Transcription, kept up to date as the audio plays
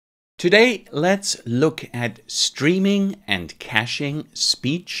Today, let's look at streaming and caching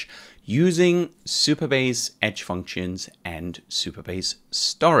speech using Supabase Edge Functions and Supabase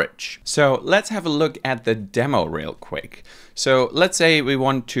Storage. So let's have a look at the demo real quick. So let's say we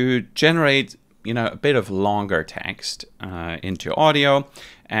want to generate, a bit of longer text into audio,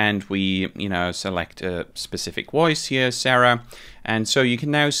 and we, select a specific voice here, Sarah. And so you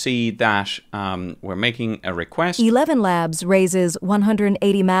can now see that we're making a request. ElevenLabs raises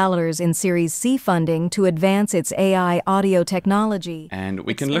 $180 in Series C funding to advance its AI audio technology. And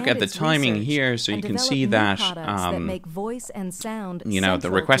we can look at the timing here, so you can see that, make voice and sound the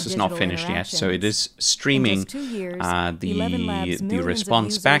request is not finished yet, so it is streaming the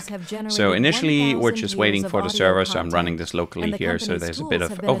response back. So initially, we're just waiting for the server, so I'm running this locally here, so there's a bit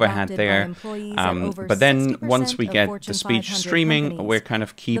of overhead there. But then once we get the speech streaming, we're kind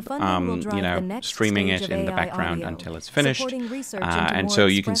of keep, streaming it in the background until it's finished. And so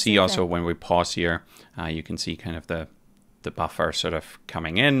you can see also when we pause here, you can see kind of the buffer sort of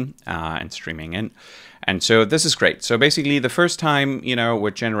coming in and streaming in. And so this is great. So basically the first time,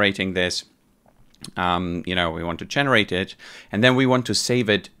 we're generating this, we want to generate it, and then we want to save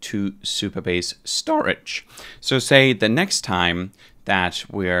it to Supabase Storage. So say the next time that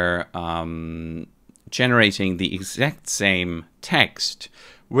we're generating the exact same text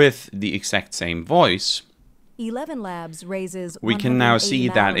with the exact same voice, ElevenLabs raises we can now see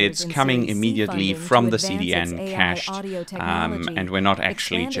that it's coming immediately from the CDN cached, and we're not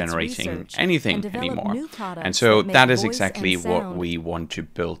actually generating anything anymore. And so that is exactly what we want to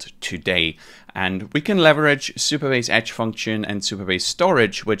build today. And we can leverage Supabase Edge Function and Supabase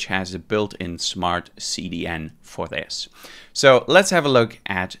Storage, which has a built-in smart CDN for this. So let's have a look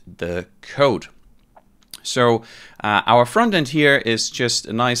at the code. So our front end here is just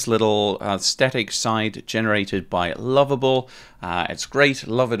a nice little static site generated by Lovable. It's great,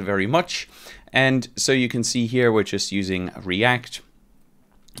 love it very much. And so you can see here we're just using React.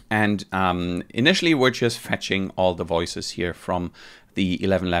 And initially we're just fetching all the voices here from the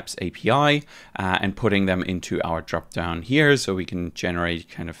ElevenLabs API and putting them into our dropdown here, so we can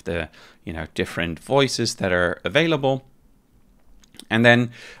generate kind of the different voices that are available. And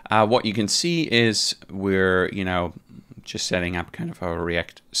then what you can see is we're, just setting up kind of our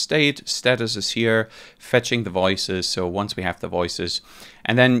React state. Status is here, fetching the voices. So once we have the voices,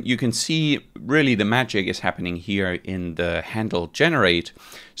 and then you can see really the magic is happening here in the handle generate.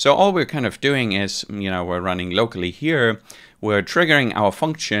 So all we're kind of doing is, we're running locally here. We're triggering our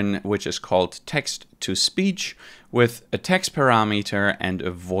function, which is called text to speech, with a text parameter and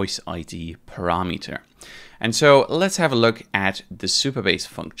a voice ID parameter. And so let's have a look at the Supabase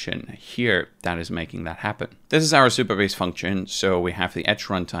function here that is making that happen. This is our Supabase function. So we have the Edge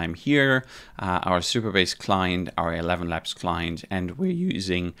runtime here, our Supabase client, our ElevenLabs client, and we're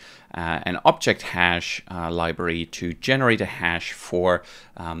using an object hash library to generate a hash for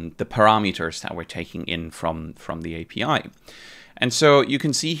the parameters that we're taking in from the API. And so you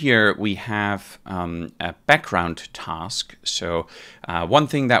can see here we have a background task. So one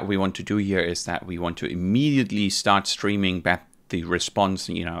thing that we want to do here is that we want to immediately start streaming back the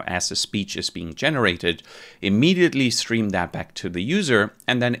response, as the speech is being generated, immediately stream that back to the user,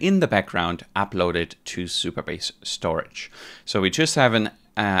 and then in the background upload it to Supabase Storage. So we just have an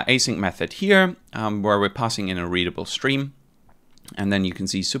async method here where we're passing in a readable stream. And then you can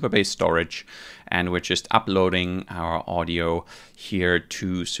see Supabase Storage, and we're just uploading our audio here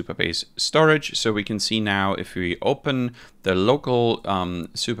to Supabase Storage. So we can see now if we open the local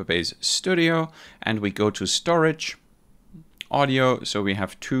Supabase Studio and we go to Storage, Audio, so we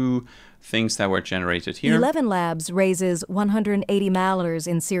have two things that were generated here. ElevenLabs raises $180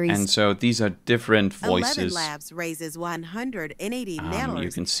 in Series. And so these are different voices. ElevenLabs raises $180.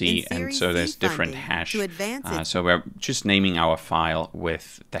 You can see, and so there's different hash. So we're just naming our file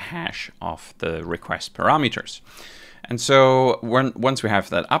with the hash of the request parameters. And so once we have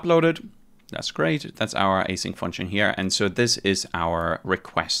that uploaded, that's great. That's our async function here. And so this is our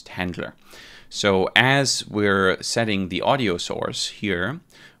request handler. So as we're setting the audio source here,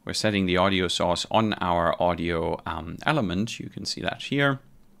 we're setting the audio source on our audio element. You can see that here.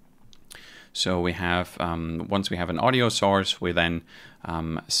 So we have, once we have an audio source, we're then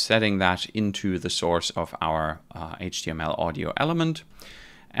setting that into the source of our HTML audio element.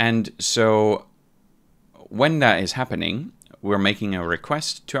 And so when that is happening, we're making a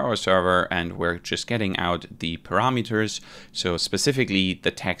request to our server and we're just getting out the parameters, so specifically the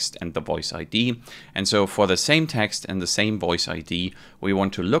text and the voice ID. And so for the same text and the same voice ID, we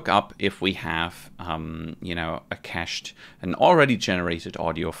want to look up if we have a cached, an already generated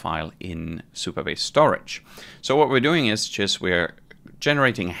audio file in Supabase Storage. So what we're doing is just we're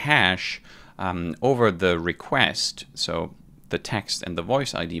generating a hash over the request, so the text and the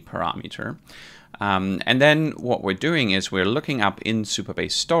voice ID parameter. And then what we're doing is we're looking up in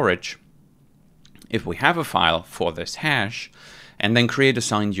Supabase Storage if we have a file for this hash, and then create a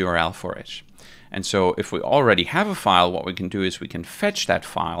signed URL for it. And so if we already have a file, what we can do is we can fetch that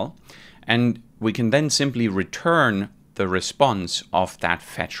file, and we can then simply return the response of that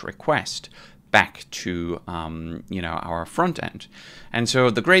fetch request back to our front end. And so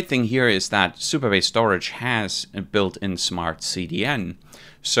the great thing here is that Supabase Storage has a built-in smart CDN.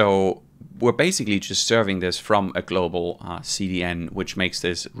 So we're basically just serving this from a global CDN, which makes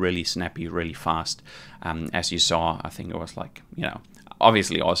this really snappy, really fast. As you saw, I think it was like,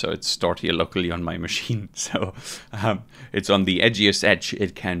 obviously also it's stored here locally on my machine. So it's on the edgiest edge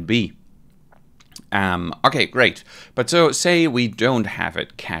it can be. Okay, great. But so say we don't have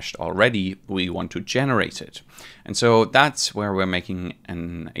it cached already, we want to generate it. And so that's where we're making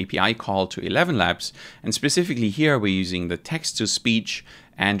an API call to ElevenLabs. And specifically here, we're using the text-to-speech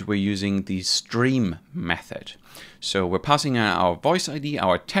and we're using the stream method. So we're passing our voice ID,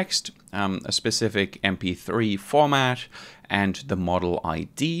 our text, a specific MP3 format, and the model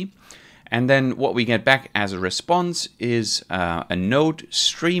ID. And then what we get back as a response is a node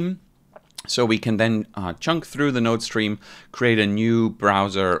stream. So we can then chunk through the node stream, create a new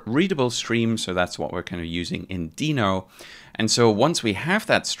browser readable stream. So that's what we're kind of using in Dino. And so once we have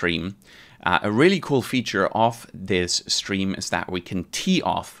that stream, a really cool feature of this stream is that we can tee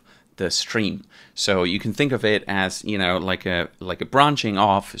off the stream. So you can think of it as, like a branching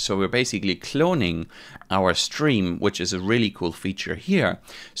off. So we're basically cloning our stream, which is a really cool feature here.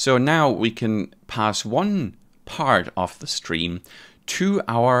 So now we can pass one part of the stream to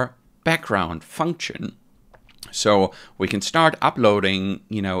our background function. So we can start uploading,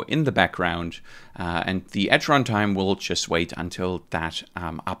 in the background, and the Edge runtime will just wait until that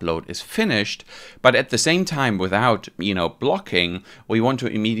upload is finished. But at the same time, without, blocking, we want to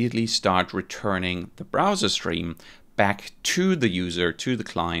immediately start returning the browser stream back to the user, to the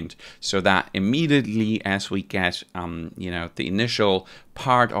client, so that immediately as we get, the initial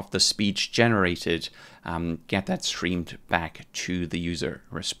part of the speech generated, get that streamed back to the user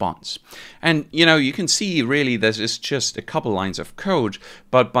response. And, you can see really this is just a couple lines of code,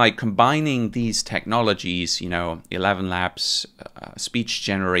 but by combining these technologies, ElevenLabs, speech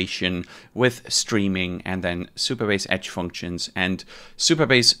generation with streaming, and then Supabase Edge Functions and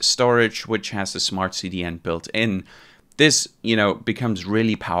Supabase Storage, which has a smart CDN built in, this, becomes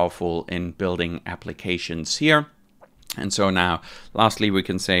really powerful in building applications here. And so now, lastly, we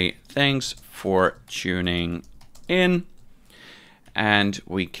can say thanks for tuning in, and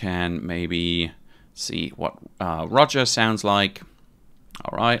we can maybe see what Roger sounds like.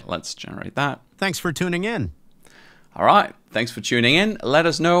 All right, let's generate that. Thanks for tuning in. All right, thanks for tuning in. Let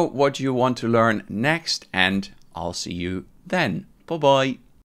us know what you want to learn next, and I'll see you then. Bye-bye.